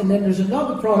products, and then there's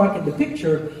another product in the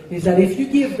picture, is that if you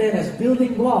give them as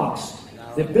building blocks,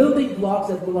 the building blocks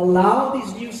that will allow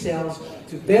these new cells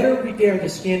to better repair the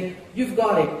skin, you've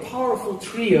got a powerful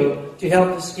trio to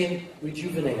help the skin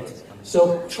rejuvenate.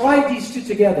 So try these two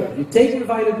together. You take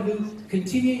RevitaBlu,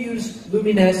 continue to use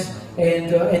Lumines,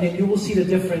 and then you will see the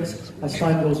difference as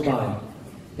time goes by.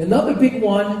 Another big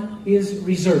one is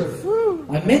reserve.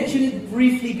 I mentioned it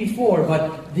briefly before,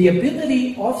 but the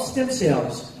ability of stem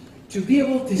cells to be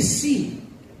able to see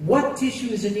what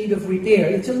tissue is in need of repair.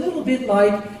 It's a little bit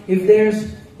like if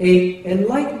there's a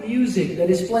light music that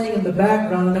is playing in the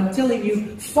background, and I'm telling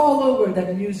you, follow where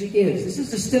that music is. This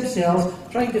is the stem cells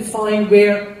trying to find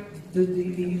where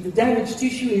the damaged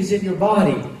tissue is in your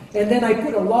body. And then I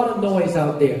put a lot of noise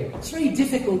out there. It's very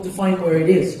difficult to find where it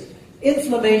is.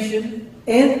 Inflammation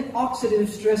and oxidative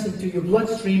stress into your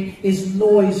bloodstream is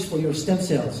noise for your stem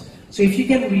cells. So if you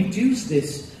can reduce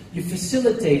this, you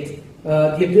facilitate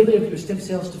the ability of your stem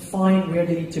cells to find where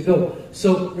they need to go.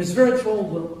 So resveratrol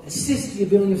will assist the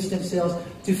ability of stem cells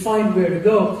to find where to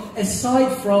go.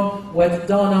 Aside from what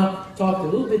Donna talked a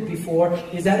little bit before,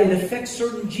 is that it affects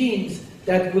certain genes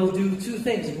that will do two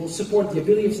things. It will support the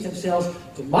ability of stem cells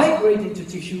to migrate into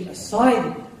tissue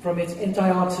aside from its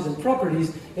antioxidant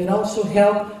properties, and also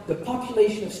help the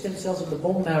population of stem cells in the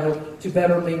bone marrow to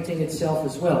better maintain itself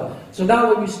as well. So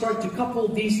now when you start to couple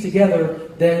these together,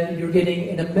 then you're getting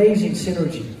an amazing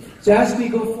synergy. So as we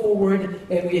go forward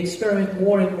and we experiment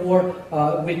more and more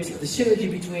with the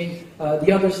synergy between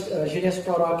the other Jeunesse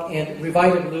product and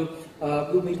RevitaBlu,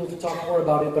 we'll be able to talk more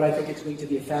about it, but I think it's going to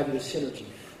be a fabulous synergy.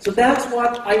 So that's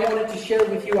what I wanted to share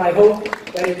with you. I hope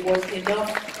that it was enough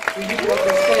for you to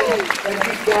understand that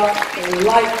you've got a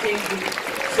life-changing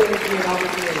synergy and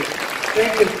opportunity.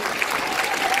 Thank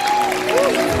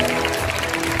you.